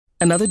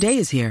Another day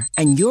is here,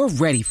 and you're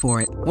ready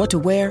for it. What to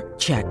wear?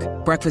 Check.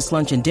 Breakfast,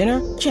 lunch, and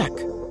dinner? Check.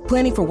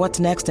 Planning for what's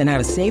next and how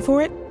to save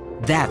for it?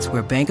 That's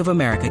where Bank of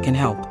America can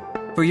help.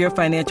 For your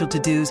financial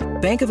to-dos,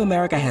 Bank of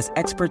America has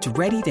experts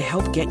ready to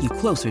help get you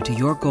closer to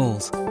your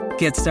goals.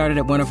 Get started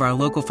at one of our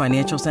local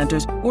financial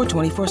centers or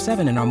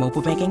 24/7 in our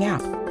mobile banking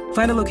app.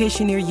 Find a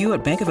location near you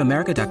at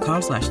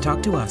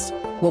bankofamerica.com/talktous.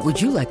 What would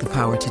you like the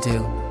power to do?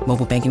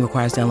 Mobile banking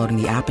requires downloading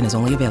the app and is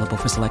only available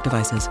for select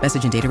devices.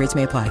 Message and data rates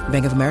may apply.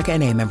 Bank of America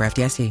N.A., member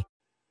FDIC.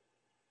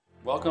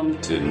 Welcome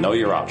to Know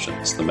Your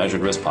Options, the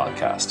Measured Risk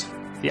Podcast.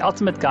 The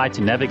ultimate guide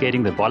to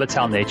navigating the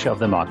volatile nature of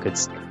the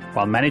markets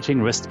while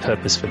managing risk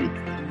purposefully.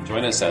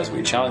 Join us as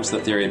we challenge the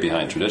theory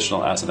behind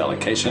traditional asset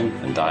allocation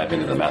and dive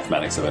into the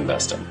mathematics of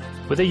investing.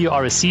 Whether you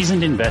are a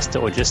seasoned investor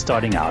or just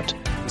starting out,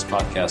 this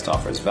podcast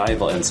offers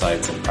valuable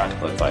insights and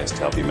practical advice to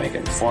help you make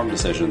informed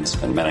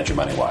decisions and manage your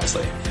money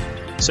wisely.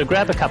 So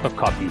grab a cup of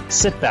coffee,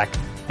 sit back,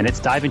 and let's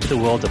dive into the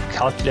world of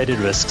calculated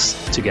risks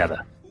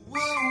together.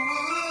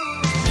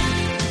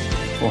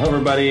 Well, hello,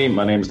 everybody.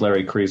 My name is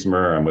Larry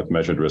Kriesmer. I'm with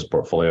Measured Risk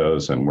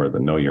Portfolios, and we're the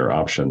Know Your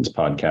Options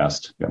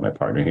podcast. Got my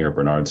partner here,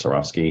 Bernard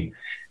Sarofsky.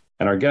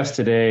 And our guest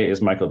today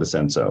is Michael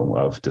DeCenso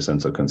of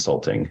DeCenso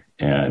Consulting.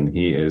 And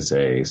he is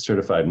a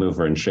certified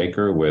mover and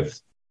shaker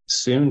with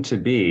soon to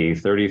be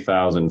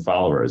 30,000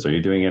 followers. Are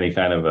you doing any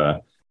kind of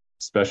a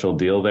special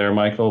deal there,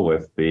 Michael,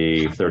 with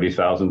the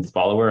 30,000th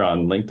follower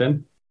on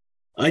LinkedIn?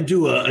 I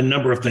do a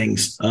number of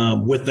things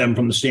with them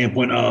from the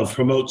standpoint of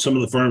promote some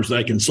of the firms that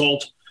I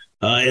consult,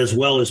 as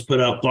well as put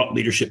out thought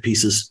leadership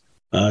pieces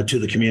to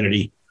the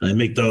community and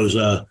make those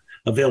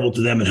available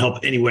to them and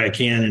help any way I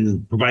can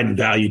in providing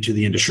value to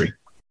the industry.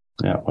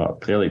 Yeah, well,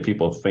 clearly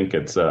people think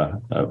it's a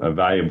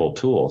valuable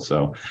tool.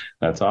 So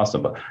that's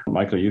awesome. But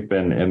Michael, you've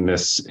been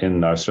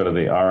in our sort of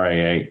the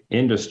RIA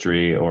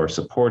industry or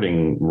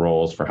supporting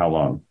roles for how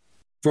long?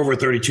 For over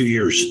 32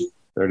 years.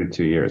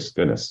 32 years.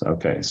 Goodness.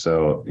 Okay.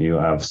 So you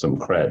have some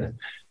cred.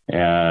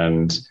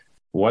 And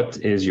what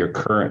is your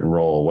current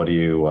role? What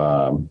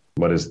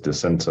is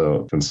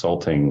DeCenso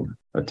Consulting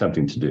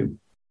attempting to do?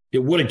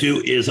 What I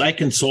do is I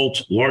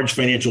consult large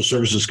financial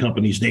services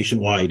companies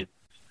nationwide,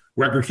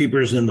 record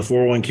keepers in the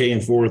 401k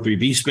and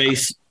 403b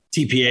space,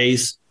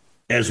 TPAs,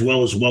 as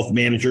well as wealth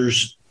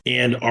managers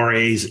and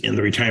RAs in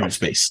the retirement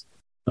space.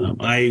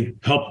 I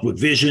help with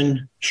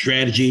vision,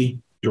 strategy,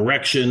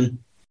 direction,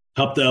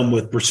 help them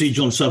with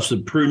procedural and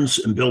substantive prudence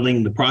and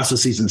building the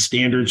processes and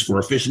standards for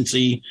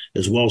efficiency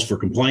as well as for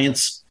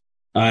compliance.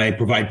 I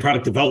provide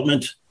product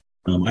development.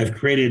 I've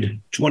created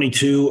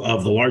 22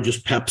 of the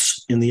largest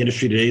PEPs in the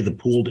industry today, the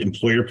pooled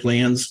employer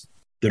plans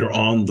that are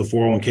on the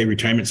 401k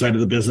retirement side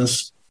of the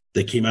business.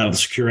 They came out of the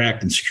Secure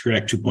Act and Secure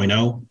Act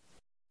 2.0.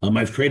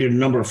 I've created a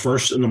number of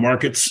firsts in the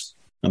markets.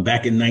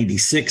 Back in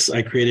 96,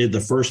 I created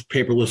the first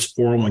paperless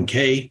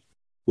 401k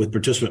with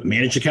participant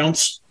managed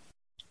accounts.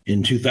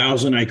 In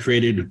 2000, I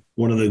created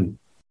one of the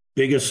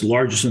biggest,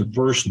 largest, and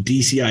first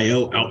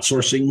DCIO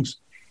outsourcings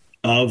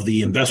of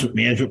the investment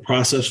management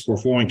process for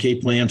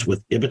 401k plans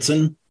with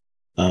Ibbotson.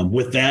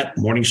 With that,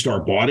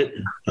 Morningstar bought it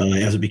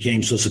as it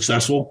became so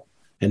successful.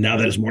 And now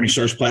that is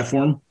Morningstar's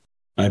platform.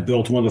 I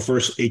built one of the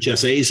first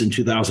HSAs in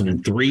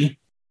 2003.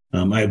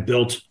 I have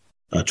built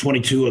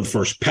 22 of the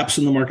first PEPs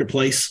in the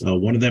marketplace.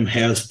 One of them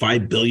has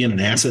 $5 billion in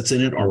assets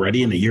in it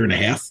already in a year and a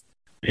half.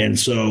 And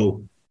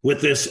so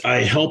with this,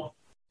 I help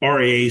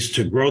RIAs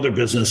to grow their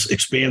business,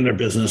 expand their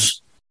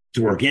business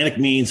through organic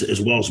means as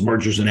well as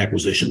mergers and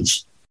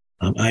acquisitions.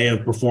 I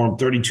have performed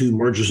 32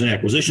 mergers and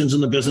acquisitions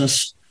in the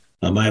business.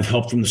 I have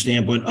helped from the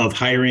standpoint of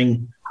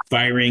hiring,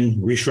 firing,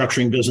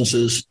 restructuring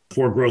businesses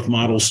for growth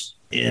models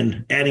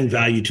and adding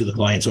value to the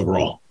clients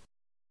overall.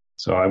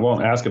 So I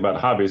won't ask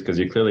about hobbies because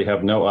you clearly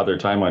have no other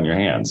time on your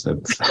hands. Well,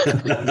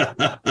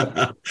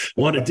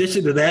 in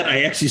addition to that,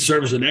 I actually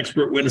serve as an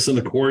expert witness in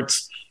the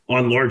courts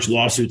on large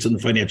lawsuits in the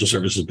financial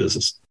services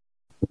business.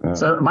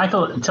 So,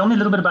 Michael, tell me a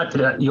little bit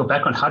about your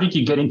background. How did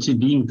you get into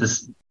being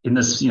in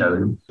this,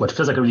 what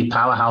feels like a really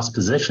powerhouse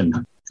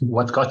position?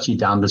 What got you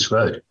down this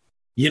road?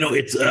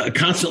 It's a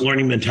constant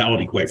learning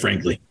mentality, quite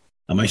frankly.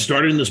 I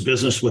started in this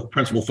business with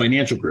Principal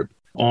Financial Group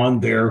on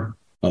their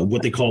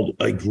what they called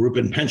a group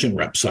and pension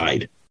rep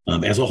side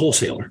as a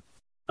wholesaler.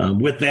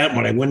 With that,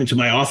 when I went into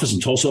my office in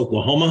Tulsa,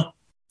 Oklahoma,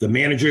 the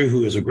manager,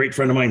 who is a great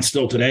friend of mine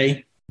still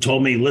today,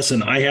 told me,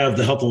 listen, I have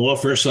the health and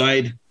welfare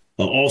side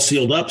all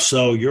sealed up,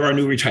 so you're our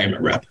new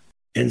retirement rep.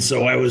 And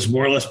so I was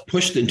more or less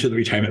pushed into the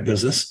retirement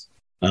business,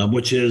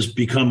 which has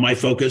become my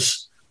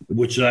focus,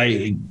 which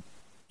I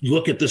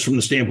look at this from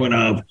the standpoint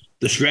of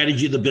the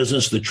strategy of the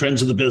business, the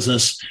trends of the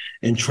business,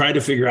 and try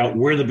to figure out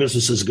where the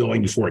business is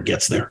going before it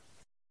gets there.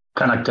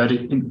 Kind of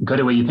go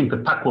to where you think the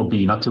puck will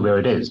be, not to where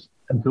it is.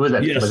 And who was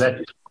that? Yes. Was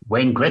that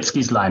Wayne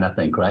Gretzky's line, I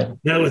think, right?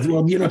 No,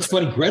 well, it's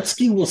funny.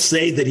 Gretzky will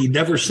say that he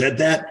never said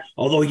that,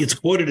 although he gets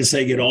quoted as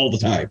saying it all the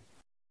time.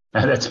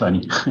 That's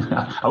funny.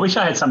 I wish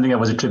I had something that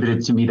was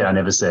attributed to me that I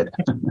never said.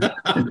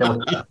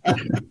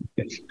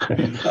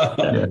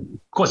 Of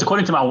course,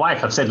 according to my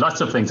wife, I've said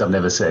lots of things I've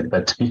never said,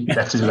 but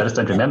that's just I just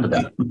don't remember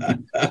them.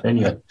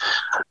 Anyway,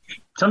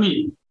 tell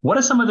me, What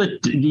are some of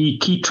the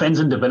key trends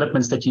and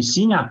developments that you're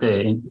seeing out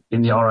there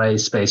in the RIA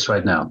space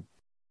right now?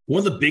 One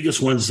of the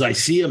biggest ones is I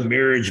see a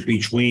marriage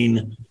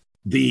between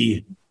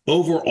the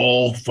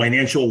overall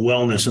financial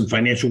wellness and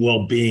financial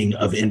well-being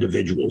of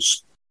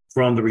individuals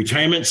from the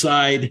retirement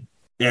side,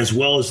 as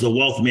well as the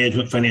wealth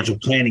management, financial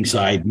planning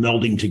side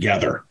melding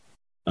together.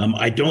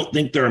 I don't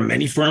think there are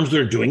many firms that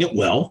are doing it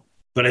well,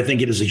 but I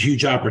think it is a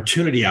huge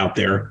opportunity out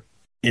there,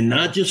 and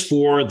not just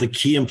for the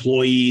key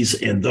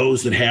employees and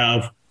those that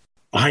have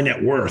a high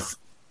net worth,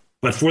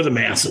 but for the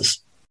masses.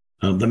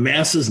 The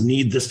masses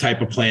need this type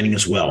of planning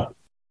as well.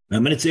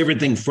 And it's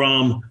everything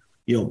from,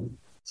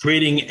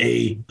 creating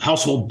a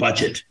household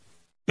budget,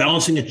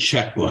 balancing a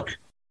checkbook,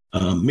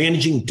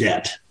 managing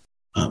debt.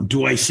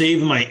 Do I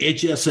save my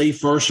HSA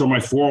first or my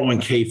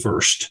 401k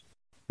first?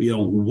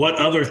 What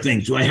other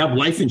things? Do I have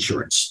life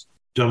insurance?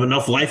 Do I have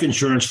enough life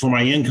insurance for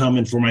my income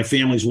and for my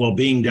family's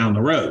well-being down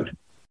the road?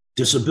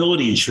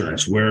 Disability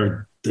insurance,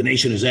 where the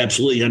nation is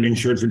absolutely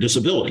uninsured for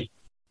disability.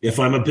 If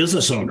I'm a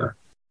business owner,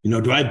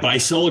 do I have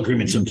buy-sell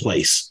agreements in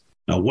place?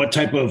 What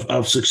type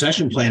of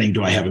succession planning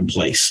do I have in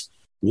place?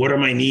 What are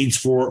my needs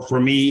for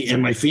me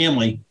and my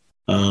family,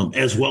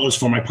 as well as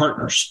for my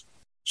partners?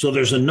 So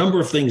there's a number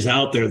of things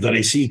out there that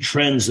I see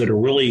trends that are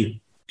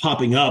really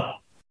popping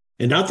up.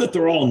 And not that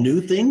they're all new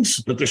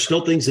things, but there's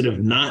still things that have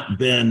not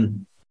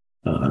been,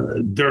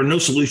 there are no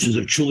solutions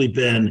that have truly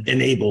been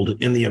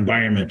enabled in the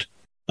environment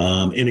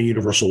in a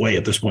universal way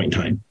at this point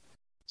in time.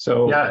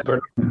 So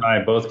Bernard and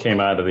I both came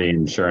out of the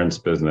insurance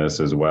business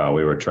as well.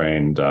 We were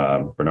trained,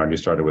 Bernard, you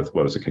started with,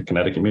 what was it,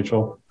 Connecticut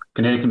Mutual?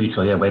 Connecticut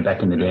Mutual, way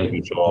back in the day.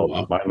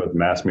 Mutual. Mine was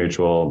Mass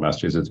Mutual,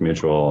 Massachusetts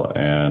Mutual,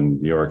 and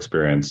your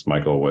experience,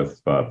 Michael,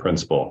 with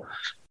Principal.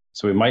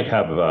 So we might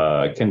have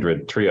a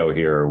kindred trio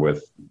here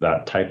with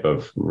that type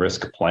of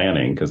risk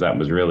planning, because that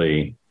was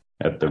really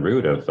at the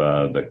root of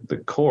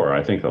the core.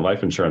 I think the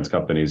life insurance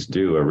companies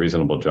do a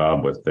reasonable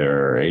job with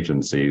their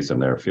agencies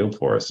and their field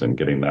force and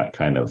getting that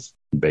kind of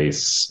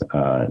base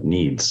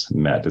needs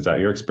met. Is that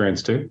your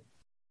experience too?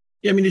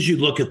 Yeah, as you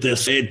look at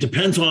this, it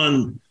depends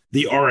on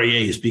the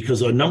RIAs,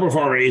 because a number of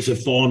RIAs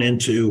have fallen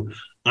into,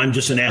 I'm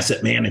just an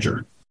asset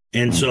manager.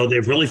 And so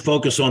they've really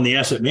focused on the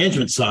asset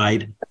management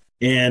side,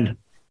 and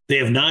they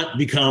have not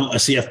become a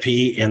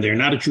CFP, and they're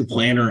not a true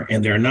planner,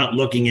 and they're not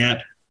looking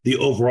at the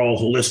overall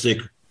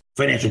holistic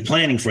financial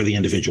planning for the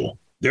individual.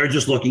 They're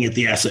just looking at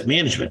the asset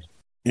management.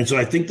 And so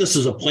I think this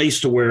is a place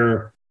to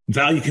where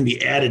value can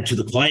be added to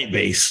the client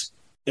base,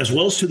 as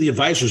well as to the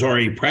advisor's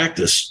RIA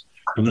practice,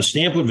 from the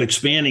standpoint of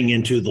expanding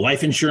into the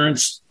life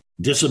insurance,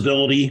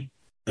 disability,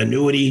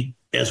 annuity,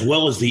 as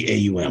well as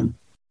the AUM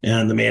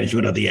and the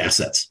management of the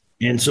assets.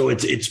 And so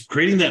it's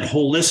creating that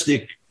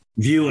holistic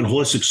view and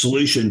holistic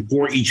solution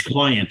for each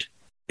client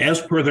as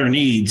per their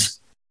needs,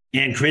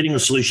 and creating a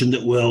solution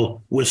that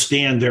will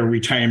withstand their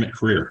retirement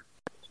career.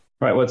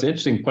 Right. Well, it's an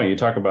interesting point. You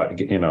talk about,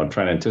 trying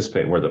to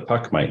anticipate where the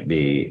puck might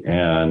be.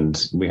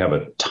 And we have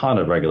a ton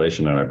of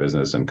regulation in our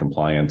business, and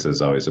compliance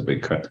is always a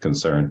big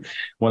concern.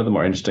 One of the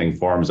more interesting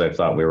forms I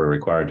thought we were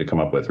required to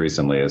come up with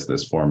recently is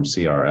this form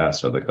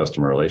CRS, or the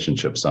Customer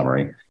Relationship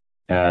Summary.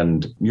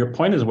 And your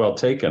point is well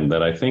taken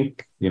that I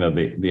think,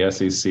 the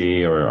SEC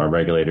or our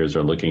regulators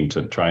are looking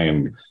to try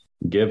and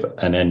give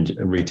an end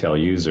retail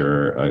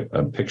user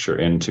a picture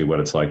into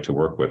what it's like to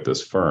work with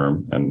this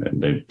firm. And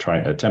they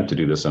attempt to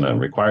do this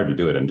required to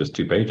do it in just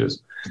 2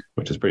 pages,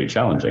 which is pretty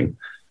challenging.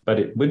 But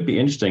it would be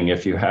interesting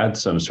if you had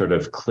some sort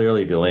of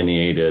clearly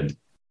delineated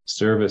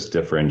service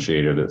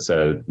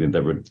differentiator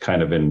that would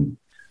kind of in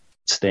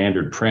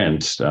standard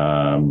print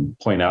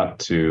point out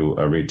to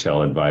a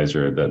retail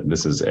advisor that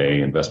this is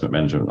a investment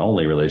management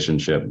only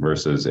relationship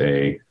versus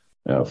a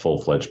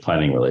full-fledged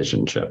planning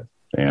relationship,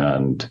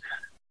 and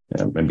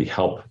maybe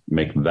help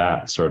make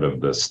that sort of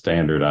the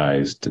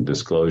standardized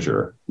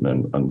disclosure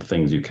on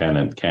things you can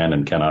and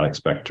cannot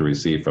expect to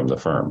receive from the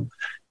firm.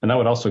 And that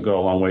would also go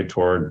a long way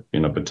toward,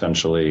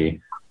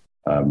 potentially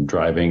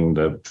driving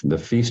the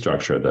fee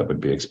structure that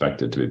would be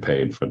expected to be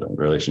paid for the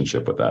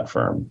relationship with that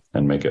firm,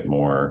 and make it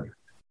more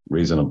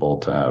reasonable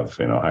to have,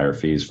 higher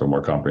fees for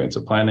more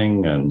comprehensive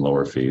planning and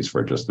lower fees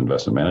for just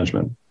investment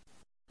management.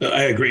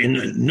 I agree.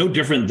 And no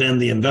different than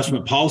the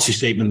investment policy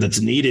statement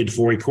that's needed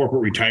for a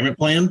corporate retirement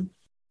plan.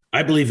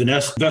 I believe an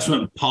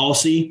investment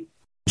policy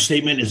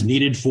statement is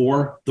needed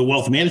for the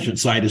wealth management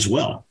side as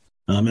well,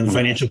 and the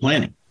financial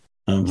planning.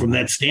 From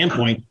that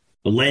standpoint,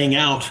 the laying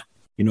out,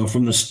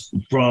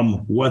 from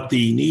what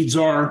the needs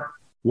are,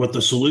 what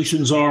the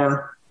solutions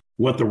are,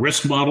 what the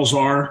risk models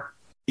are,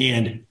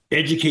 and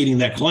educating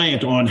that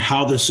client on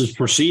how this is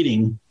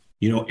proceeding,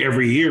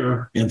 every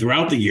year and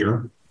throughout the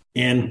year.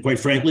 And quite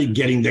frankly,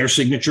 getting their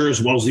signature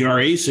as well as the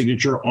RA's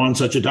signature on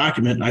such a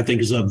document, I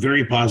think, is a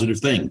very positive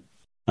thing.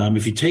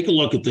 If you take a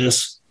look at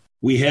this,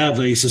 we have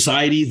a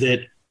society that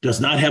does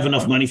not have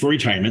enough money for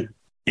retirement,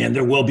 and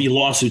there will be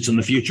lawsuits in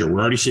the future. We're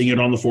already seeing it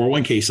on the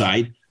 401k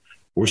side.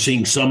 We're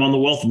seeing some on the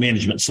wealth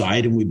management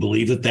side, and we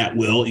believe that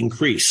will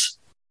increase,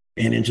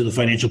 and into the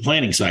financial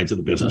planning sides of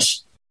the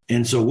business.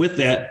 And so with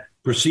that,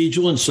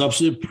 procedural and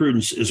substantive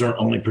prudence is our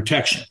only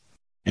protection.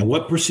 And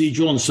what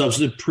procedural and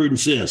substantive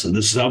prudence is, and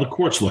this is how the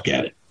courts look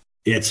at it.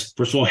 It's,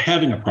 first of all,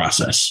 having a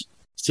process.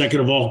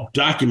 Second of all,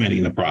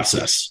 documenting the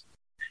process.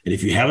 And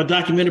if you have a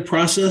documented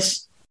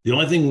process, the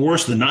only thing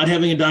worse than not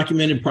having a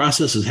documented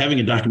process is having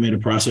a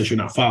documented process you're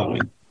not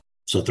following.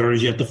 So third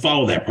is you have to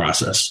follow that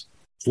process.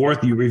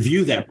 Fourth, you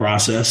review that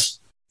process.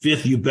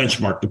 Fifth, you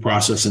benchmark the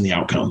process and the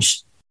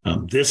outcomes.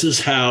 This is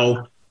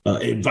how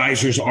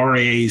advisors,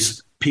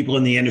 RAs, people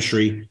in the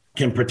industry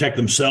can protect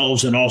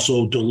themselves and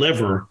also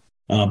deliver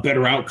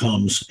better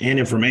outcomes and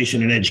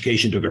information and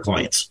education to their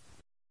clients.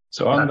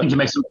 So I think you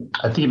make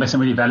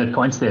some really valid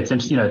points there. It's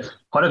interesting,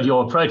 part of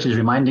your approach is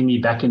reminding me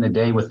back in the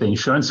day with the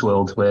insurance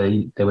world, where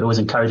they would always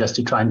encourage us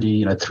to try and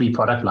do, 3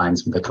 product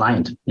lines with the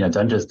client.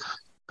 Don't just.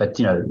 But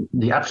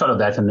the upshot of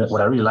that, and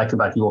what I really like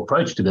about your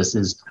approach to this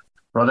is,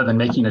 rather than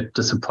making it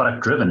just a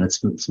product driven,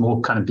 it's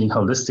more kind of being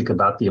holistic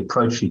about the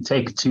approach you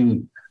take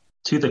to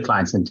the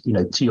clients, and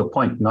to your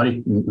point,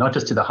 not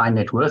just to the high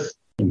net worth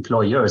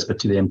employers, but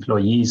to the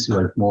employees who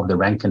are more of the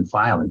rank and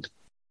file. And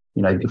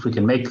if we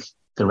can make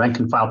the rank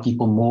and file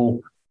people more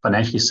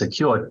financially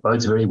secure, it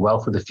bodes very well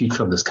for the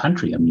future of this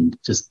country. I mean,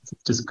 just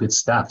good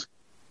stuff.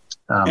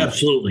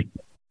 Absolutely.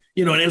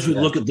 And as we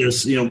look at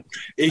this,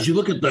 as you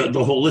look at the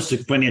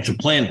holistic financial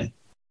planning,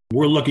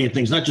 we're looking at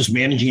things, not just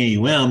managing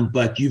AUM,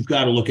 but you've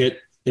got to look at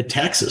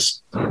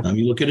taxes.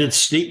 You look at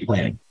estate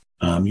planning.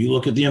 You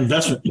look at the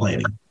investment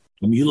planning.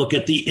 You look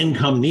at the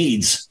income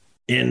needs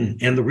and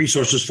the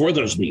resources for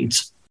those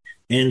needs.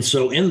 And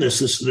so in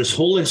this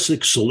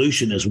holistic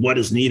solution is what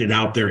is needed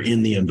out there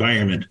in the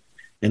environment.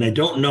 And I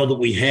don't know that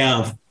we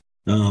have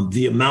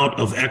the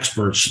amount of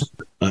experts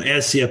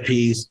as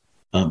CFPs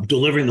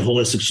delivering the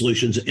holistic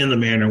solutions in the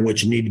manner in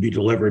which need to be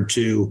delivered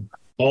to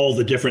all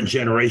the different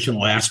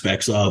generational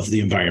aspects of the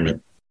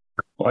environment.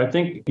 Well, I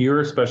think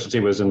your specialty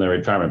was in the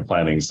retirement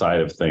planning side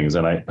of things.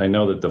 And I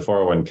know that the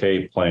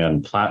 401k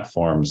plan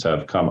platforms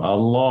have come a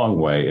long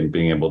way in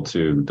being able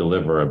to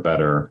deliver a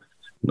better,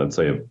 let's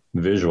say, a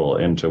visual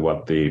into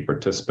what the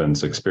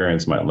participants'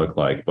 experience might look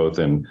like, both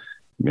in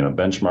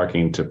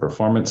benchmarking to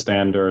performance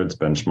standards,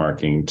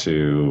 benchmarking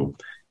to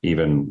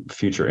even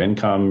future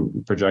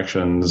income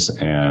projections,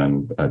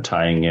 and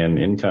tying in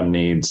income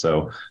needs.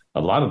 So a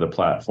lot of the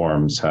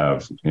platforms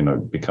have,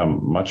 become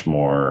much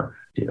more,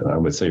 I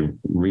would say,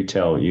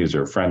 retail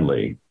user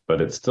friendly, but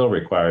it still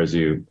requires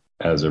you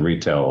as a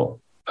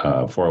retail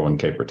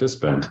 401k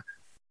participant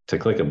to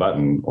click a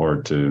button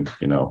or to,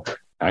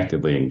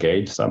 actively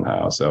engage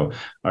somehow. So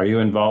are you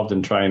involved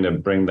in trying to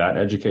bring that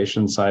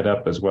education side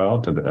up as well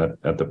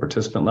at the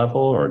participant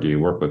level, or do you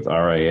work with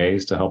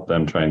RIAs to help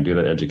them try and do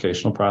that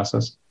educational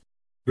process?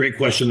 Great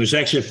question. There's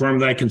actually a firm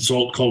that I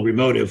consult called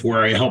Remotive,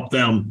 where I help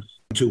them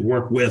to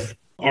work with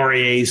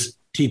RIAs,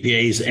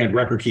 TPAs, and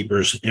record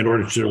keepers in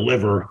order to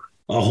deliver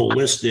a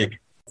holistic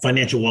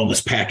financial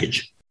wellness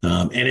package.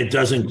 And it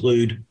does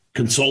include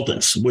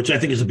consultants, which I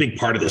think is a big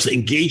part of this.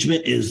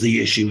 Engagement is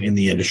the issue in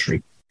the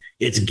industry.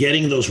 It's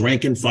getting those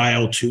rank and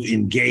file to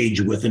engage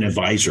with an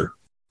advisor.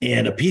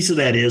 And a piece of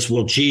that is,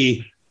 well,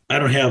 gee, I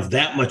don't have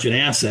that much in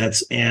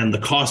assets, and the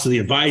cost of the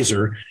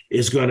advisor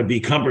is going to be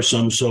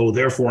cumbersome, so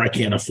therefore I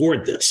can't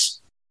afford this.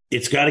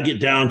 It's got to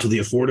get down to the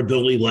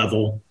affordability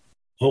level.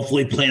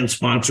 Hopefully plan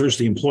sponsors,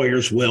 the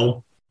employers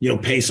will,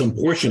 pay some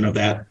portion of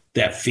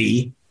that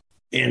fee.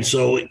 And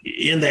so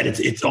in that,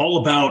 it's all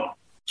about,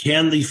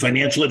 can the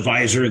financial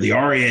advisor, the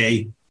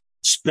RIA,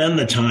 spend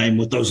the time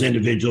with those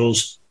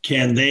individuals?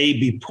 Can they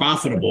be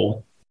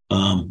profitable,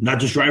 not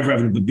just drive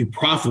revenue, but be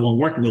profitable in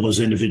working with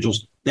those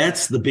individuals?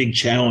 That's the big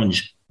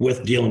challenge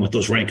with dealing with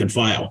those rank and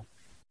file.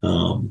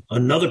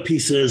 Another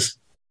piece is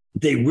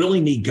they really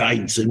need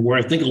guidance, and where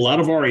I think a lot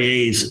of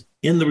RIAs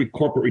in the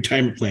corporate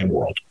retirement plan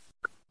world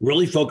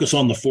really focus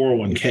on the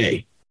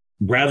 401k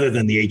rather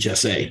than the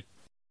HSA.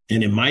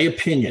 And in my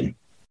opinion,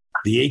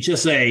 the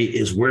HSA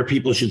is where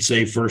people should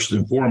save first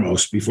and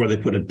foremost before they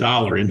put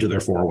 $1 into their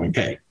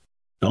 401k.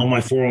 All my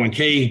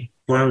 401k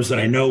firms that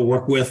I know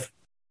work with,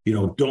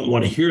 don't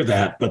want to hear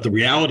that. But the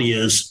reality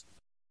is,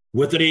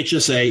 with an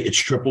HSA, it's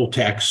triple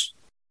tax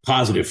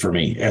positive for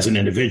me as an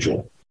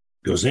individual.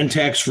 Goes in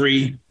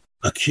tax-free,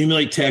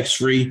 accumulate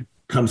tax-free,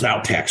 comes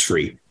out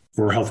tax-free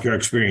for healthcare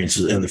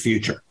experiences in the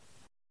future.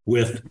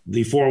 With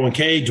the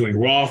 401k, doing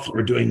Roth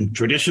or doing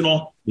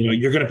traditional,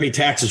 you're going to pay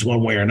taxes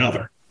one way or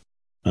another.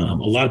 A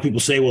lot of people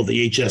say, well,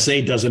 the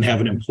HSA doesn't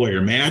have an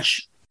employer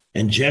match.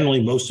 And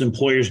generally, most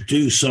employers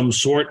do some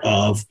sort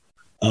of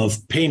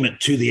payment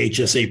to the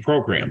HSA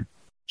program,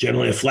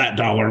 generally a flat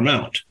dollar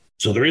amount.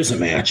 So there is a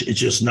match. It's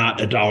just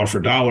not a dollar for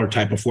dollar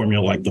type of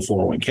formula like the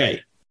 401k.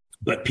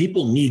 But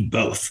people need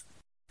both.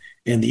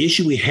 And the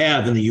issue we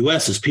have in the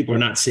U.S. is people are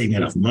not saving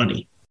enough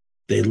money.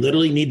 They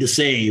literally need to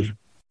save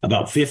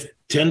about 10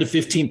 to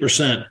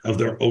 15% of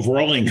their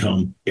overall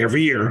income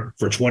every year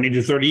for 20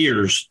 to 30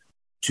 years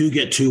to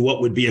get to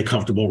what would be a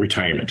comfortable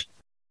retirement.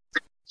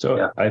 So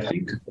yeah. I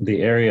think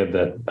the area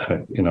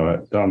that,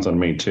 it dawns on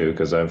me too,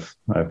 because I've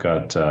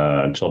got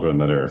children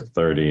that are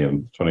 30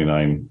 and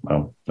 29.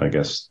 Well, I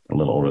guess a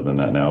little older than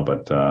that now,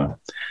 but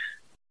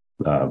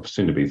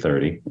soon to be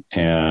 30.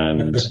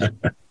 And,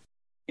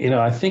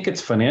 I think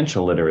it's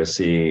financial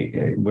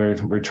literacy.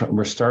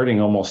 We're starting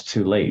almost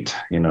too late.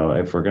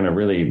 If we're going to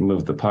really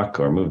move the puck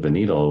or move the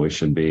needle, we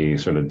should be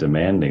sort of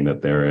demanding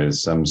that there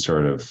is some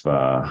sort of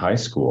high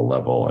school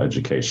level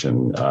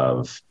education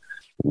of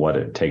what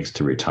it takes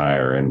to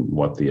retire and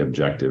what the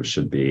objectives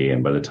should be.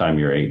 And by the time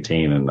you're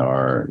 18 and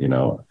are,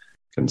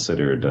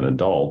 considered an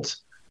adult,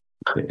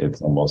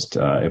 it's almost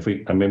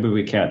maybe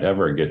we can't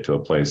ever get to a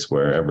place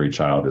where every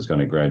child is going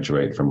to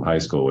graduate from high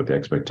school with the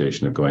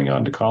expectation of going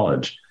on to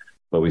college.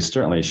 But we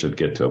certainly should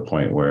get to a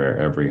point where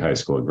every high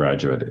school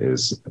graduate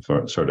is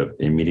sort of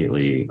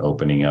immediately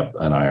opening up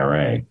an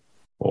IRA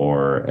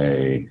or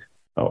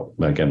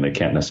again, they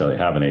can't necessarily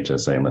have an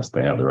HSA unless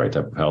they have the right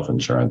type of health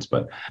insurance,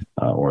 but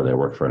or they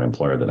work for an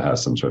employer that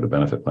has some sort of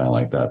benefit plan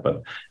like that.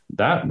 But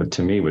that,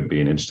 to me, would be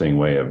an interesting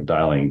way of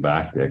dialing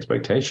back the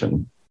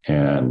expectation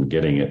and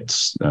getting it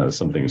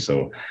something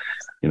so,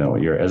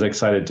 you're as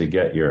excited to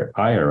get your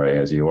IRA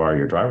as you are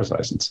your driver's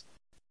license.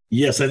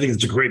 Yes, I think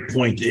it's a great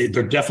point.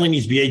 There definitely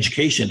needs to be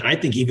education, I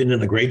think, even in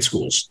the grade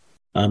schools.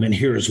 And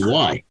here is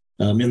why.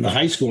 In the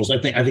high schools, I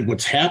think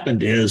what's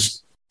happened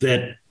is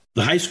that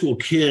the high school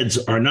kids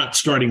are not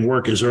starting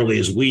work as early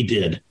as we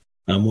did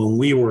when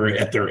we were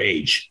at their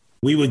age.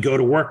 We would go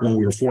to work when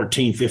we were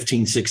 14,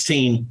 15,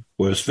 16,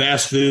 whether it was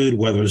fast food,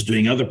 whether it was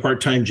doing other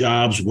part-time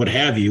jobs, what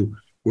have you,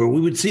 where we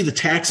would see the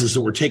taxes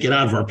that were taken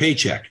out of our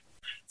paycheck.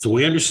 So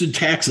we understood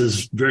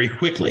taxes very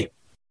quickly.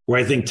 Where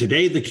I think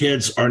today the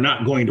kids are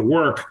not going to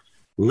work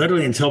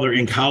literally until they're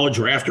in college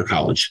or after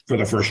college for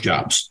their first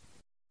jobs.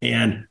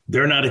 And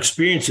they're not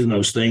experiencing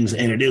those things.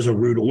 And it is a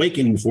rude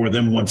awakening for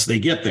them once they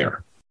get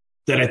there.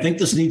 That I think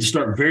this needs to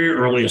start very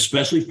early,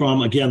 especially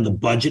from, again, the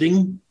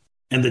budgeting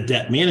and the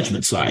debt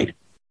management side,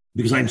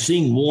 because I'm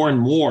seeing more and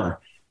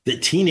more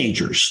that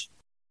teenagers,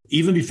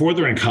 even before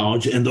they're in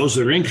college and those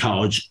that are in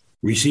college,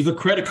 receive a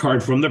credit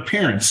card from their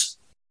parents.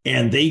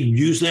 And they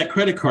use that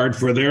credit card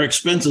for their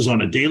expenses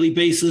on a daily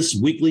basis,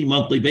 weekly,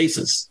 monthly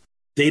basis.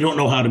 They don't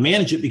know how to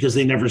manage it because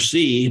they never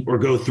see or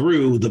go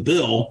through the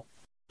bill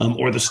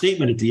or the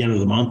statement at the end of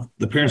the month.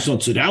 The parents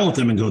don't sit down with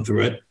them and go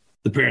through it.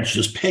 The parents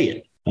just pay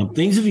it.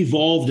 Things have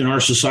evolved in our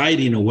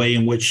society in a way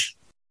in which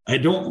I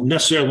don't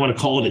necessarily want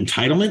to call it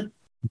entitlement,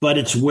 but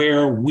it's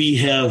where we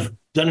have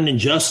done an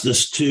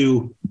injustice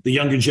to the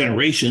younger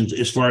generations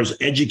as far as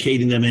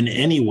educating them in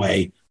any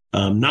way,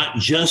 not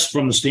just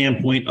from the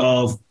standpoint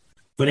of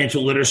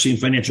financial literacy and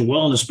financial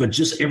wellness, but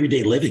just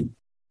everyday living.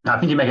 I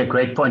think you make a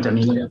great point. I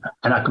mean,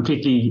 and I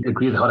completely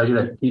agree with the whole idea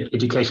that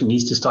education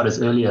needs to start as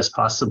early as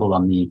possible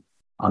on the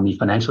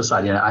financial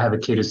side. I have a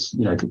kid who's,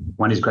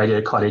 one is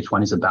graduated college,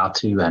 one is about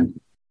to, and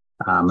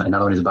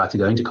another one is about to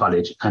go into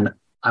college. And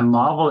I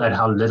marvel at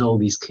how little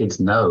these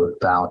kids know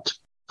about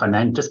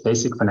just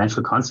basic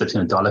financial concepts,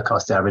 dollar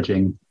cost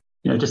averaging,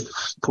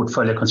 just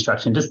portfolio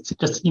construction,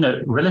 just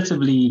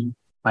relatively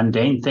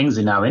mundane things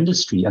in our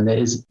industry. And there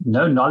is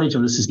no knowledge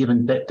of this is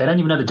given. They don't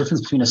even know the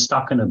difference between a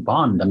stock and a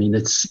bond. I mean,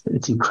 it's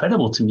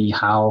incredible to me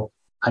how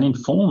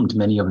uninformed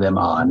many of them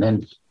are. And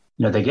then,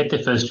 they get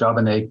their first job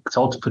and they're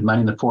told to put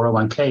money in the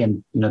 401k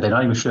and, they're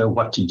not even sure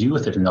what to do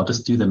with it. And they'll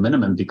just do the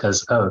minimum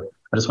because, I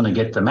just want to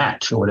get the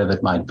match or whatever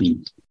it might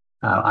be.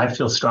 I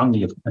feel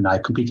strongly, and I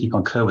completely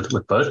concur with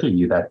both of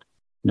you, that,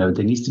 there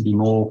needs to be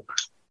more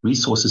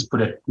resources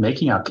put at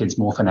making our kids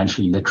more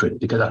financially literate.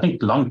 Because I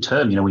think long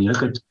term, when you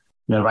look at,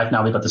 right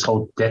now we've got this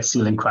whole debt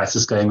ceiling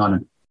crisis going on.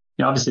 And,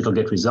 obviously it'll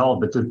get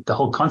resolved. But the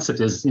whole concept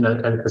is,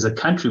 as a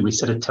country, we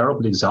set a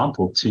terrible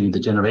example to the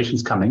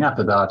generations coming up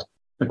about,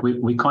 look,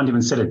 we can't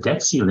even set a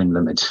debt ceiling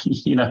limit,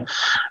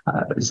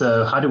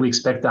 So how do we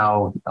expect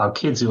our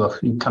kids who are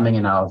coming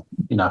in our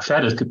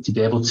shadows to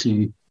be able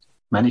to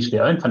manage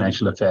their own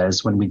financial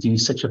affairs when we do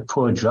such a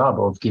poor job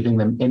of giving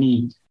them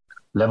any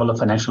level of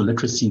financial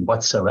literacy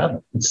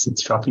whatsoever?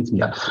 It's shocking to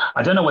me.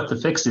 I don't know what the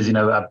fix is.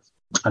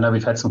 I know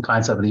we've had some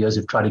clients over the years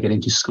who've tried to get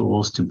into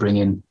schools to bring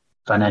in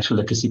financial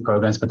literacy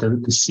programs, but there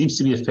seems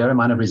to be a fair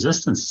amount of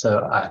resistance.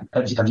 So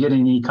have you had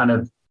any kind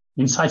of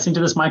insights into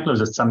this, Michael, or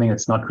is it something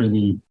that's not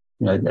really,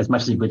 as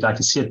much as we'd like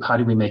to see it, how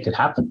do we make it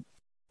happen?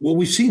 Well,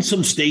 we've seen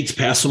some states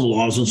pass some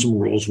laws and some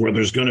rules where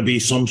there's going to be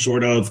some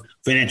sort of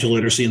financial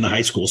literacy in the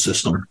high school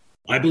system.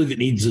 I believe it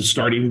needs to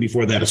start even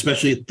before that,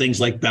 especially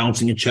things like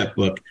balancing a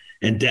checkbook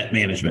and debt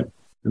management.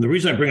 And the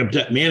reason I bring up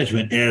debt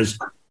management is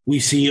we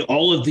see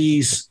all of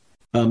these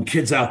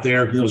kids out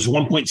there, there's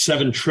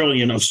 1.7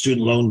 trillion of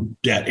student loan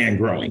debt and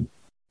growing,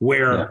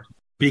 where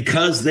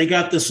because they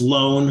got this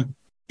loan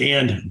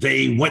and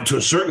they went to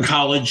a certain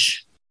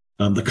college,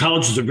 the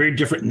colleges are very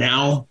different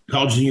now.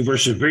 Colleges and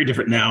universities are very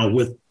different now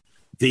with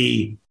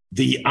the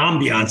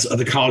ambiance of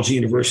the college and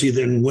university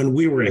than when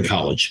we were in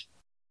college.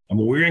 And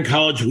when we were in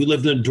college, we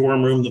lived in a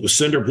dorm room that was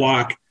cinder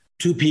block,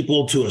 2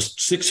 people to a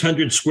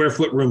 600 square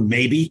foot room,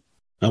 maybe,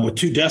 with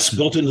 2 desks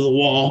built into the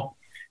wall.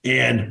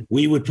 And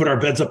we would put our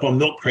beds up on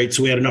milk crates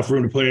so we had enough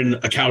room to put in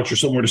a couch or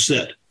somewhere to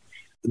sit.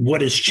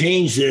 What has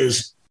changed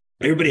is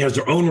everybody has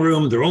their own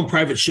room, their own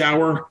private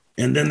shower,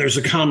 and then there's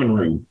a common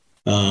room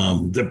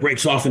that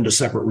breaks off into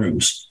separate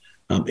rooms.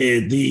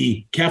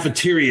 The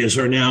cafeterias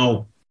are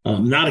now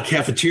not a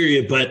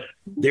cafeteria, but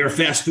They are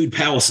fast food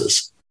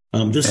palaces.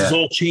 This has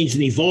all changed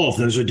and evolved.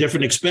 There's a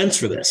different expense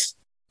for this.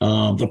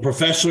 The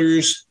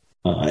professors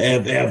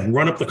have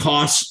run up the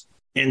costs.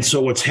 And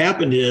so what's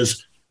happened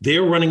is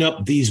they're running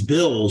up these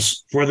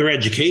bills for their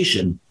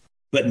education,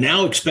 but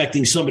now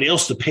expecting somebody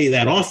else to pay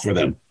that off for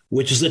them,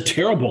 which is a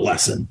terrible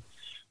lesson,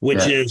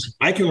 which is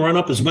I can run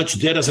up as much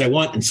debt as I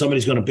want and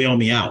somebody's going to bail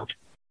me out.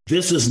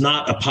 This is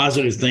not a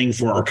positive thing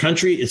for our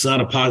country. It's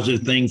not a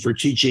positive thing for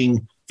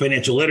teaching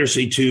financial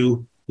literacy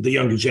to the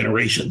younger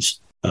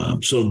generations.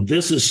 So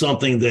this is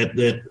something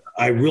that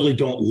I really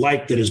don't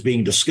like that is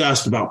being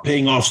discussed about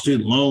paying off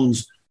student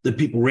loans that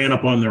people ran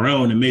up on their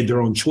own and made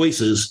their own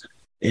choices.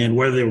 And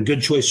whether they were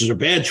good choices or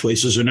bad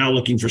choices, are now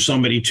looking for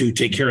somebody to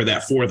take care of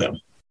that for them.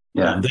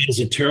 That is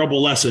a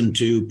terrible lesson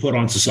to put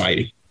on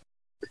society.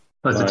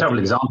 Well, it's a terrible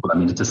example. I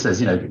mean, it just says,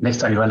 next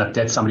time you run up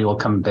debt, somebody will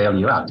come bail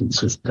you out.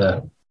 It's just...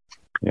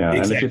 Yeah, exactly.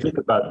 And if you think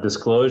about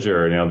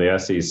disclosure, the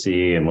SEC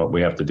and what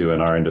we have to do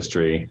in our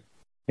industry,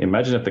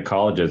 imagine if the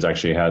colleges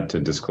actually had to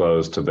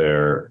disclose to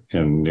their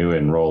new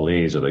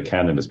enrollees or the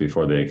candidates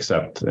before they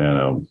accept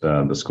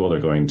the school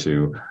they're going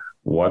to,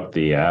 what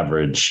the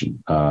average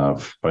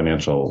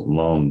financial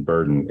loan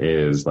burden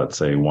is, let's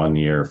say 1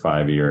 year,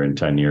 5 year, and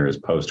 10 years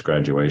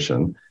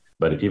post-graduation.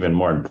 But even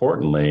more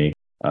importantly,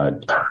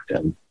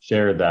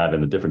 share that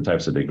in the different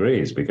types of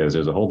degrees, because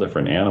there's a whole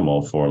different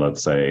animal for,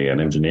 let's say,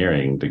 an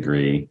engineering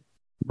degree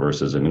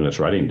versus an English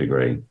writing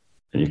degree.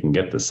 And you can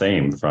get the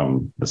same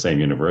from the same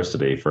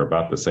university for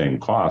about the same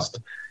cost.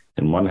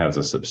 And one has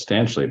a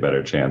substantially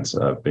better chance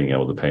of being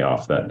able to pay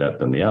off that debt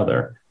than the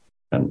other.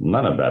 And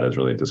none of that is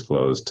really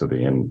disclosed to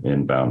the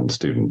inbound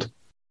student.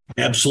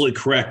 Absolutely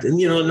correct. And,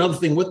 another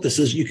thing with this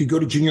is you could go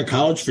to junior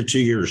college for 2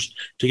 years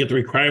to get the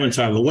requirements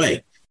out of the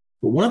way.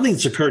 But one of the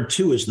things that's occurred,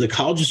 too, is the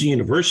colleges and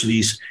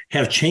universities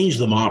have changed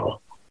the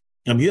model.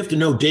 You have to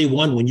know day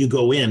one when you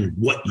go in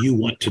what you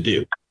want to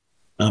do.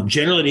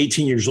 Generally, at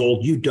 18 years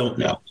old, you don't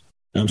know.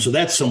 So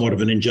that's somewhat of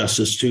an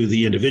injustice to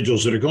the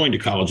individuals that are going to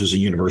colleges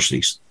and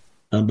universities.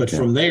 But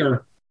from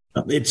there,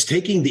 it's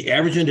taking the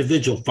average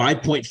individual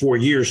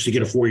 5.4 years to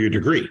get a 4-year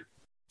degree.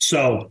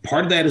 So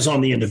part of that is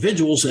on the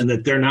individuals and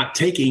that they're not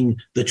taking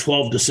the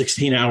 12 to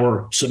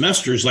 16-hour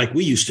semesters like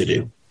we used to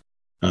do.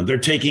 They're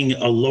taking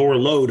a lower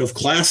load of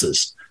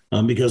classes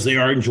because they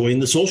are enjoying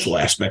the social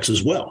aspects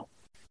as well.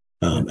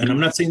 And I'm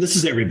not saying this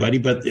is everybody,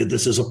 but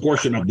this is a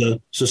portion of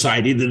the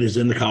society that is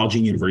in the college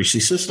and university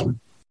system.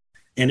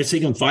 And it's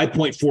taken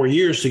 5.4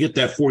 years to get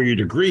that 4-year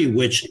degree,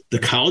 which the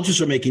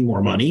colleges are making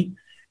more money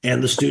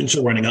and the students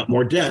are running up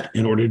more debt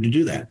in order to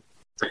do that.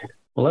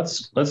 Well,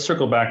 let's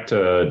circle back to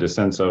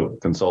Disenso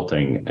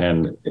Consulting.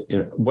 And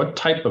what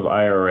type of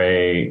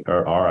IRA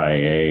or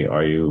RIA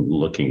are you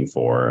looking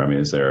for? I mean,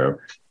 is there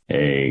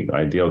a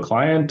ideal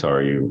client? Or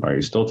are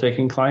you still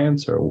taking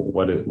clients, or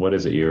what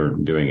is it you're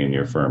doing in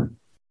your firm?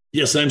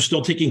 Yes, I'm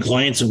still taking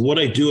clients. And what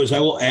I do is I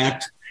will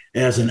act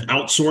as an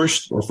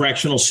outsourced or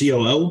fractional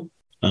COO,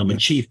 a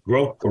chief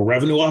growth or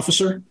revenue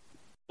officer.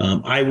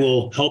 I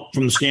will help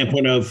from the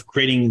standpoint of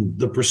creating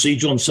the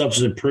procedural and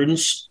substantive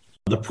prudence,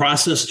 the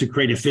process to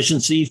create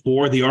efficiency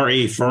for the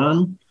RIA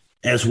firm,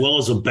 as well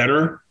as a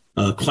better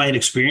client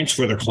experience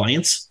for their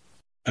clients.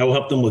 I will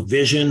help them with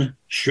vision,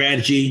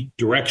 strategy,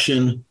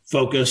 direction,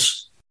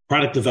 focus,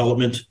 product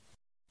development,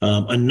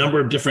 a number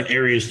of different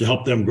areas to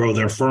help them grow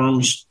their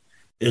firms,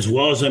 as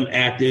well as I'm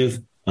active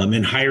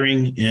in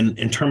hiring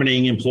and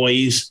terminating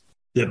employees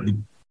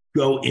that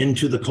go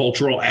into the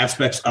cultural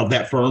aspects of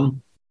that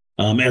firm,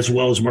 as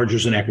well as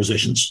mergers and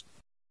acquisitions.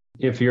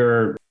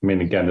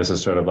 Again, this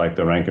is sort of like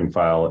the rank and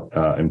file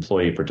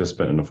employee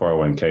participant in the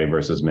 401k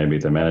versus maybe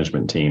the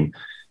management team.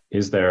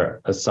 Is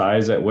there a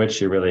size at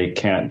which you really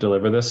can't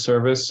deliver this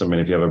service? I mean,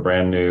 if you have a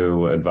brand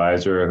new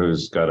advisor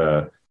who's got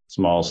a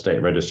small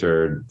state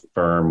registered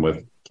firm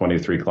with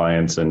 23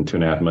 clients and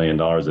 $2.5 million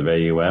of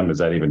AUM, is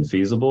that even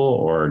feasible,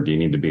 or do you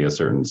need to be a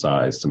certain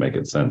size to make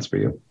it sense for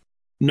you?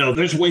 No,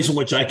 there's ways in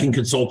which I can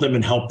consult them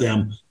and help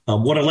them.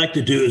 What I like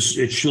to do is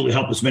truly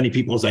help as many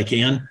people as I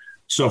can.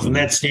 So from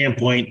that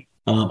standpoint,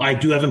 I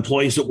do have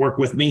employees that work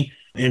with me.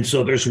 And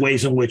so there's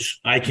ways in which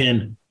I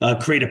can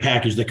create a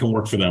package that can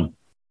work for them.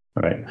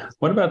 All right.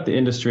 What about the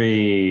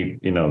industry?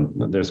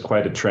 There's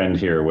quite a trend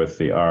here with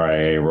the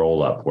RIA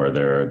roll-up where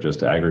there are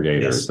just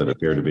aggregators that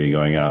appear to be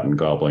going out and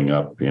gobbling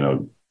up,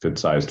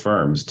 good-sized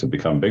firms to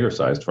become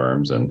bigger-sized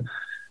firms. And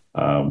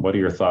what are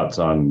your thoughts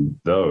on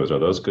those? Are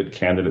those good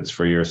candidates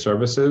for your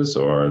services,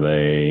 or are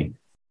they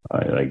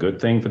a good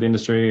thing for the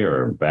industry,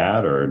 or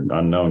bad, or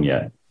unknown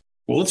yet?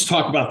 Well, let's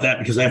talk about that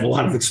because I have a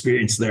lot of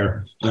experience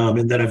there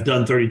and that I've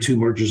done 32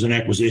 mergers and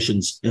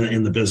acquisitions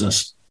in the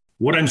business.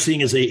 What I'm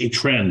seeing is a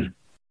trend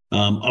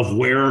of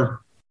where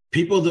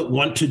people that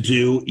want to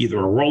do either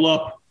a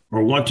roll-up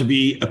or want to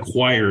be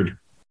acquired,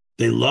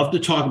 they love to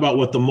talk about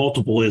what the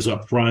multiple is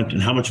up front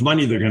and how much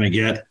money they're going to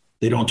get.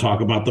 They don't talk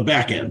about the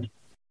back end.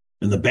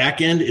 And the back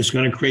end is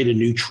going to create a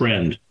new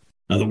trend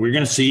that we're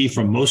going to see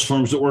from most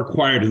firms that were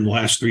acquired in the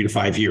last 3 to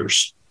 5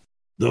 years.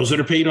 Those that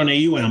are paid on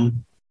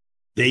AUM,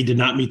 they did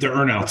not meet their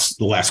earnouts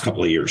the last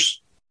couple of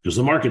years because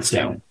the market's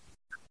down.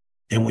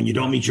 And when you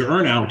don't meet your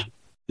earnout,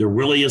 there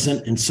really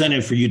isn't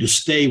incentive for you to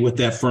stay with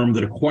that firm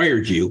that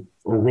acquired you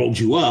or rolled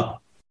you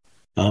up,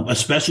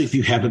 especially if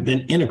you haven't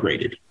been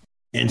integrated.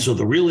 And so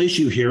the real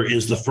issue here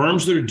is the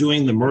firms that are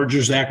doing the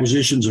mergers,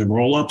 acquisitions, and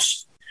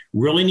roll-ups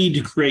really need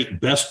to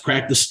create best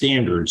practice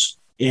standards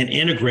and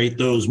integrate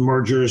those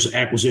mergers,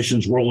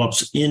 acquisitions,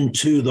 roll-ups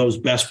into those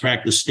best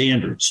practice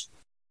standards.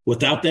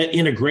 Without that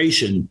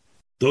integration,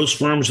 those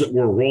firms that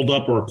were rolled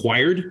up or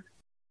acquired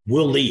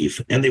will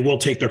leave, and they will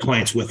take their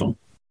clients with them.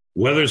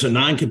 Whether it's a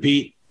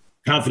non-compete,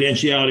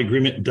 confidentiality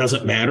agreement,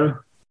 doesn't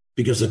matter,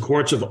 because the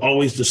courts have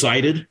always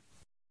decided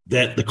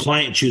that the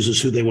client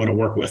chooses who they want to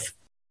work with.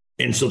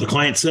 And so the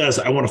client says,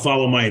 I want to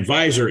follow my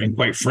advisor. And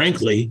quite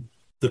frankly,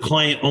 the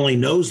client only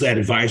knows that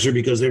advisor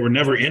because they were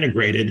never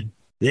integrated.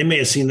 They may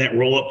have seen that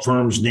roll-up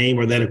firm's name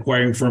or that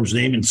acquiring firm's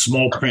name in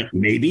small print,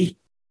 maybe,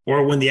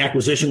 or when the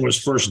acquisition was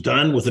first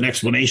done with an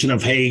explanation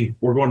of, hey,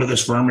 we're going to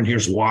this firm and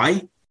here's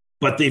why.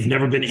 But they've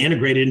never been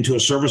integrated into a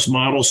service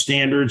model,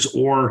 standards,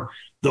 or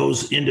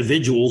those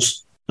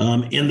individuals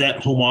in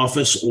that home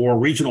office or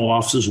regional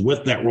offices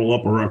with that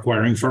roll-up or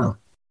acquiring firm.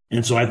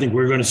 And so I think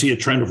we're going to see a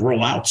trend of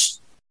rollouts.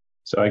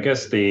 So I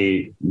guess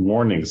the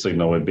warning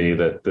signal would be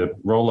that the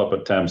roll-up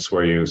attempts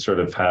where you sort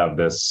of have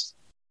this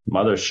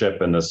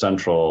mothership in the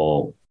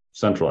central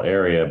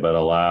area, but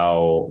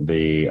allow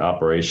the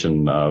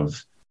operation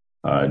of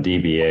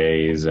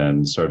DBAs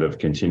and sort of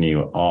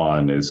continue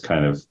on is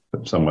kind of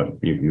somewhat,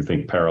 you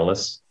think,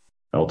 perilous,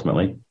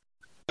 ultimately?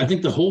 I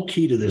think the whole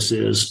key to this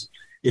is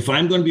if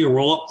I'm going to be a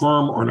roll-up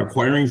firm or an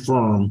acquiring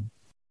firm,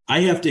 I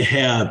have to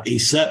have a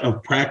set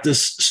of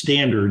practice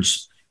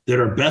standards that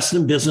are best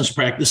in business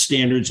practice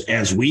standards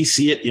as we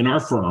see it in our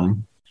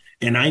firm.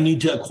 And I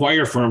need to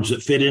acquire firms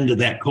that fit into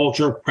that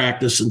culture,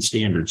 practice, and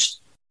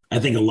standards. I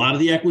think a lot of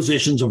the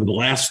acquisitions over the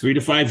last 3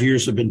 to 5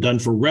 years have been done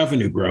for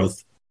revenue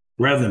growth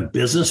rather than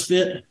business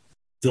fit,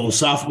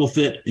 philosophical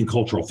fit, and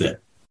cultural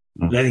fit.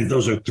 Mm-hmm. I think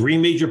those are 3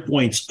 major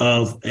points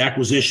of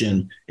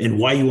acquisition and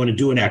why you want to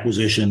do an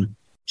acquisition.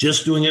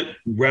 Just doing it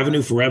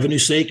revenue for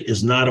revenue's sake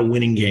is not a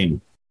winning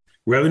game.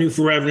 Revenue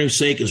for revenue's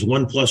sake is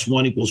 1 +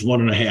 1 =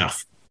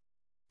 1.5.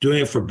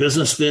 Doing it for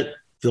business fit,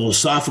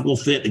 philosophical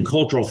fit, and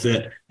cultural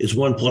fit is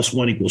 1 +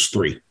 1 =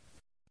 3.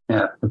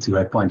 Yeah, that's a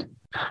great point.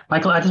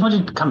 Michael, I just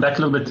wanted to come back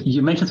a little bit.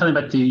 You mentioned something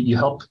about you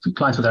help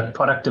clients with that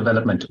product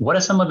development. What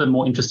are some of the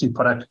more interesting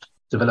product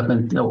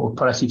development or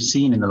products you've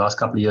seen in the last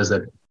couple of years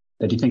that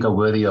you think are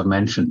worthy of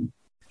mention?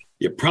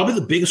 Yeah, probably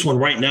the biggest one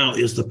right now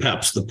is the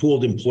PEPs, the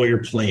pooled employer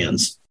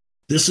plans.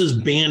 This is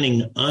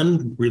banding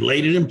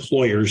unrelated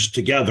employers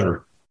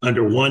together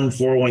under one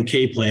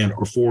 401k plan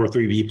or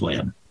 403b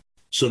plan.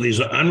 So these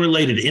are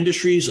unrelated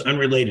industries,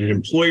 unrelated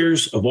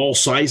employers of all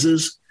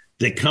sizes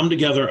that come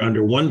together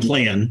under one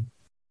plan,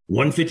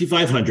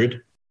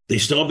 15500. They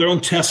still have their own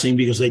testing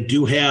because they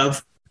do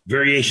have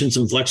variations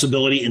and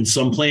flexibility in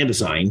some plan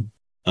design,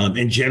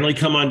 and generally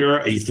come under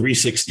a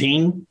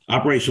 316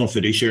 operational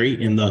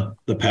fiduciary in the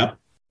PEP,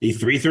 a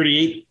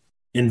 338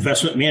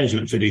 investment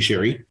management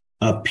fiduciary,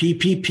 a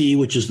PPP,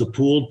 which is the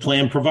pooled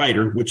plan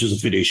provider, which is a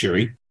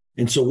fiduciary.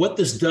 And so what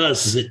this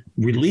does is it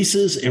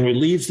releases and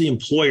relieves the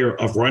employer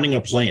of running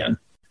a plan,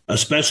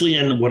 especially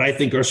in what I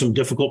think are some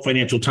difficult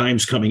financial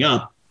times coming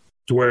up,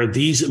 to where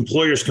these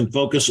employers can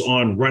focus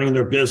on running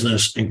their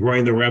business and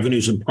growing their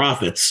revenues and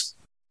profits.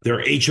 Their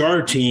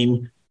HR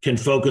team can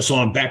focus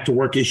on back to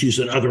work issues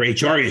and other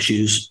HR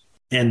issues,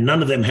 and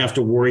none of them have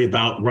to worry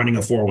about running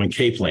a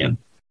 401k plan.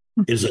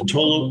 It is a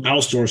total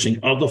outsourcing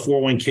of the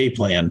 401k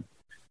plan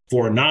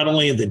for not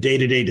only the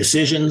day-to-day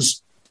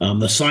decisions,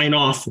 the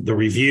sign-off, the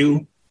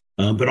review,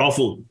 but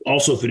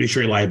also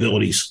fiduciary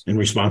liabilities and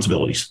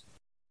responsibilities.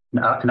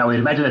 Now, I would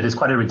imagine that there's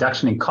quite a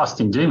reduction in cost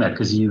in doing that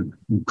because you're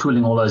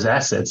pooling all those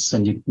assets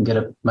and you can get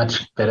a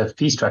much better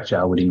fee structure,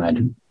 I would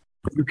imagine.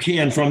 You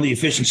can from the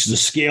efficiencies of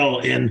scale,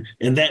 and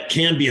that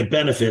can be a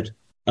benefit,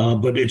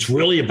 but it's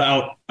really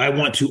about I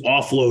want to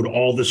offload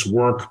all this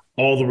work,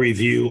 all the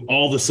review,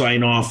 all the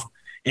sign-off,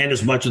 and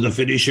as much of the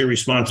fiduciary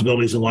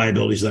responsibilities and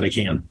liabilities that I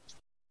can.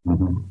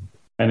 Mm-hmm.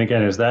 And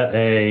again, is that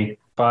a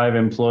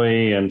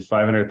 5-employee and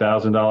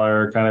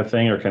 $500,000 kind of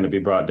thing, or can it be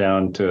brought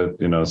down to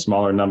a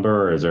smaller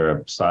number, or is there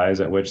a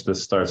size at which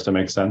this starts to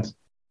make sense?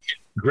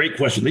 Great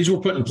question. These were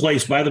put in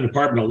place by the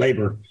Department of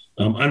Labor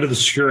under the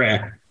Secure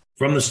Act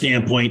from the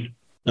standpoint,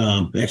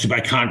 actually by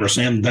Congress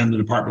and then the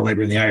Department of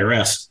Labor and the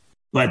IRS,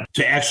 but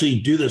to actually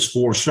do this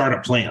for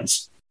startup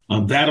plans.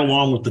 That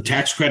along with the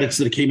tax credits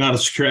that came out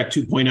of Secure Act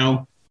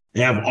 2.0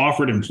 have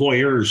offered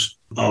employers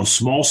of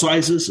small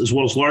sizes as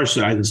well as large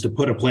sizes to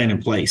put a plan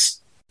in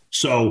place.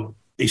 So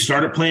a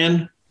startup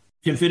plan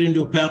can fit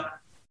into a PEP.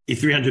 A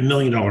 $300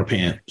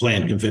 million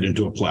plan can fit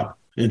into a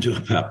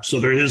PEP. So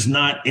there is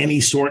not any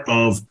sort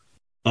of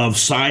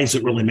size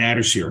that really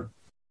matters here.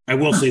 I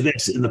will say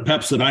this, in the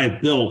PEPs that I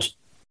have built,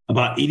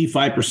 about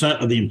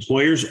 85% of the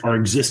employers are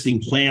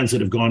existing plans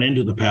that have gone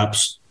into the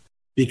PEPs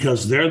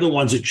because they're the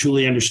ones that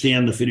truly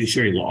understand the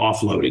fiduciary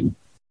offloading.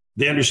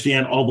 They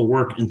understand all the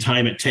work and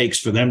time it takes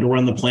for them to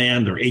run the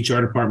plan, their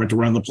HR department to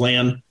run the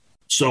plan.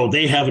 So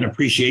they have an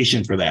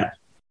appreciation for that.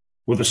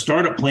 With a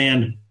startup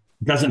plan,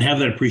 doesn't have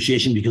that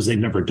appreciation because they've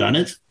never done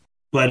it,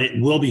 but it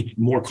will be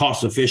more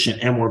cost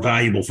efficient and more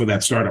valuable for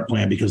that startup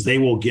plan because they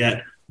will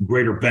get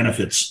greater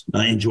benefits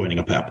in joining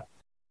a PEP.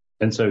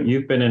 And so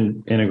you've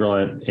been integral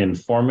in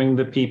forming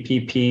the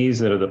PPPs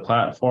that are the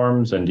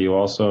platforms, and do you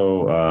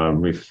also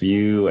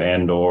review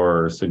and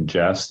or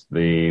suggest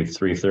the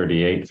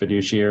 338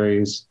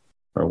 fiduciaries,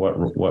 or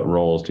what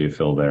roles do you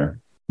fill there?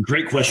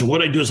 Great question.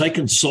 What I do is I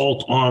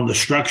consult on the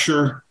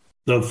structure,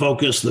 the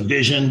focus, the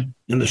vision,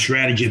 and the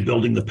strategy of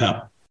building the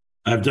PEP.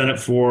 I've done it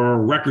for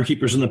record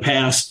keepers in the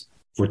past,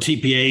 for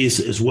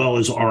TPAs, as well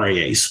as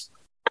RIAs.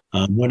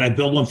 When I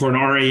build one for an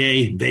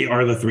RIA, they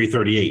are the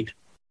 338.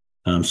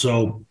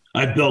 So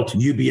I've built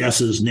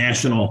UBS's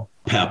national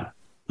PEP.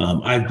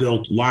 I've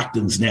built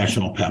Lockton's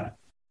national PEP.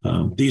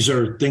 These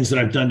are things that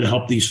I've done to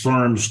help these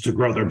firms to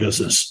grow their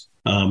business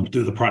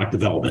through the product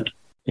development.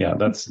 Yeah,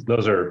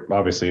 those are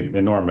obviously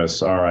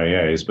enormous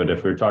RIAs. But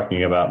if we're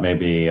talking about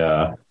maybe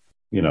a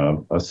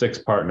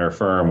 6-partner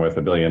firm with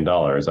 $1 billion,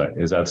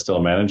 is that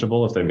still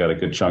manageable if they've got a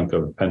good chunk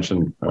of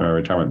pension or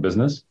retirement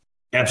business?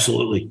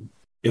 Absolutely.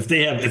 If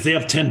they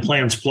have 10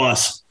 plans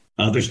plus,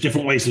 there's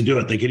different ways to do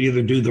it. They could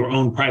either do their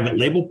own private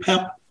label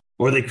PEP,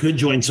 or they could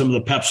join some of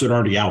the PEPs that are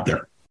already out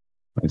there.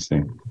 I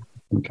see.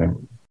 Okay.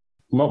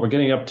 Well, we're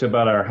getting up to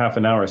about our half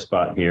an hour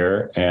spot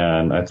here,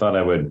 and I thought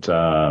I would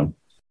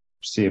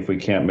see if we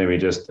can't maybe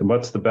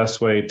what's the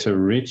best way to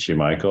reach you,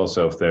 Michael?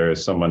 So if there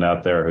is someone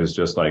out there who's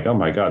just like, oh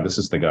my God, this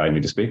is the guy I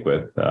need to speak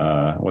with,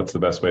 what's the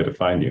best way to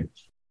find you?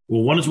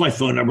 Well, one is my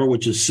phone number,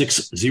 which is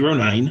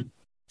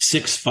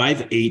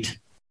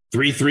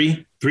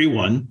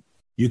 609-658-3331.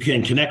 You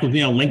can connect with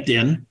me on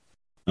LinkedIn,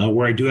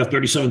 where I do have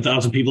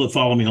 37,000 people that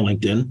follow me on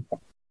LinkedIn.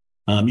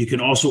 You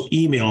can also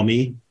email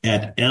me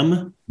at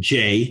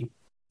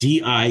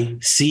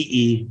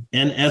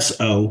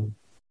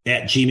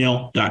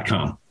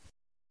mjdicenso@gmail.com.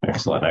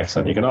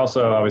 Excellent. You can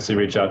also obviously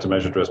reach out to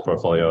Measured Risk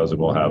Portfolios,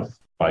 and we'll have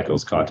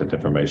Michael's contact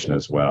information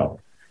as well.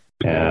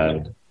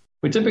 And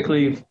we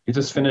typically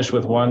just finish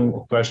with one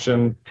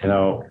question.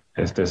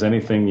 If there's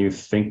anything you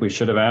think we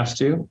should have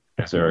asked you,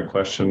 is there a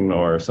question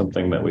or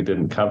something that we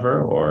didn't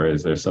cover, or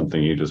is there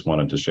something you just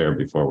wanted to share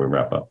before we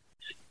wrap up?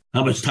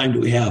 How much time do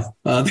we have?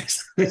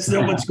 There's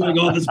so much going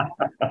on.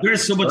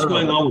 There's so much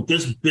going on with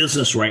this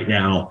business right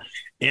now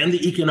and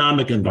the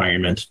economic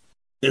environment,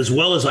 as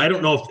well as, I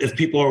don't know if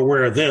people are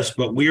aware of this,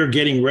 but we are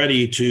getting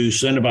ready to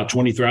send about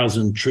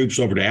 20,000 troops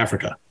over to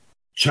Africa.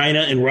 China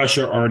and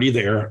Russia are already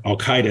there.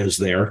 Al-Qaeda is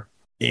there.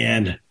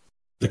 And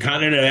the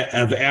continent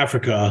of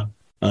Africa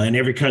and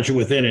every country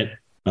within it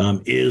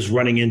is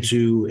running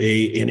into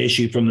an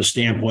issue from the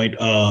standpoint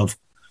of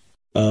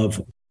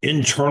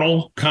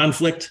internal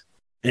conflict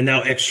and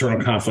now external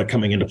conflict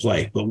coming into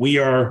play. But we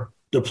are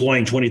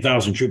deploying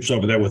 20,000 troops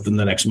over there within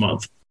the next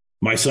month.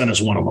 My son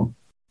is one of them.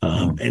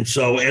 And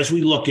so as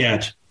we look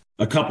at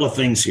a couple of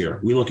things here,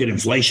 we look at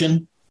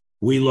inflation,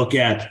 we look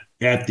at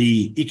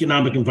the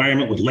economic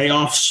environment with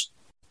layoffs,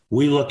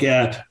 we look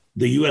at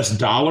the U.S.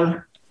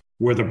 dollar,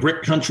 where the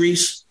BRIC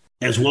countries,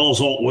 as well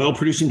as all oil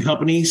producing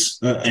companies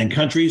and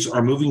countries,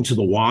 are moving to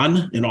the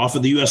yuan and off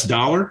of the U.S.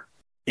 dollar.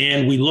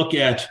 And we look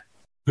at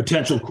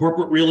potential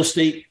corporate real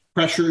estate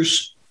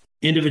pressures,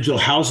 individual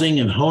housing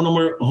and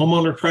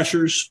homeowner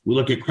pressures. We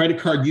look at credit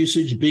card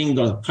usage being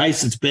the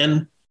highest it's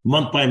been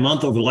month by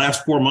month over the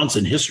last 4 months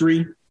in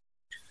history.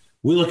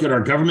 We look at our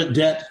government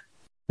debt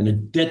and the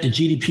debt to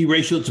GDP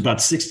ratio. It's about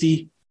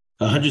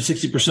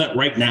 160%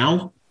 right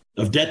now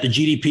of debt to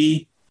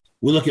GDP.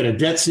 We look at a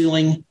debt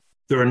ceiling.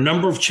 There are a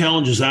number of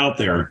challenges out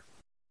there,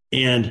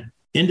 and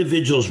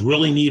individuals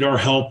really need our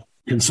help,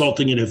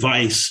 consulting and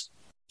advice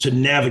to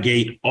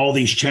navigate all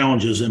these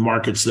challenges in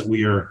markets that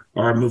we are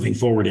moving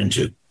forward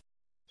into.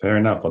 Fair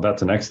enough. Well,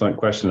 that's an excellent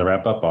question to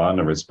wrap up on,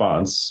 a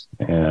response.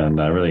 And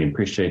I really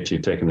appreciate you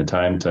taking the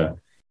time to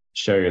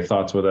share your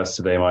thoughts with us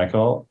today,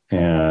 Michael,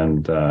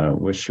 and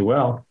wish you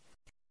well.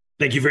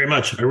 Thank you very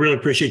much. I really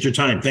appreciate your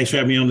time. Thanks for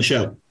having me on the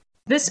show.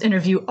 This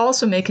interview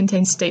also may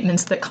contain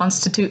statements that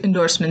constitute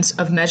endorsements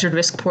of Measured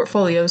Risk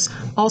Portfolios,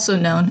 also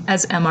known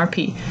as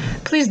MRP.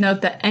 Please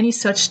note that any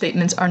such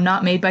statements are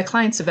not made by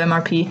clients of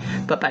MRP,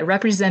 but by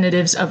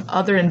representatives of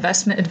other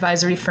investment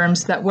advisory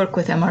firms that work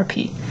with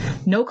MRP.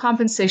 No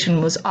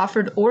compensation was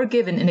offered or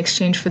given in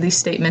exchange for these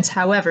statements.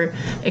 However,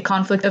 a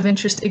conflict of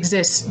interest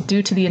exists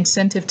due to the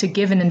incentive to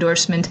give an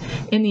endorsement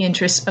in the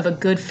interest of a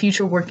good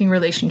future working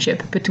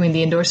relationship between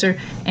the endorser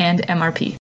and MRP.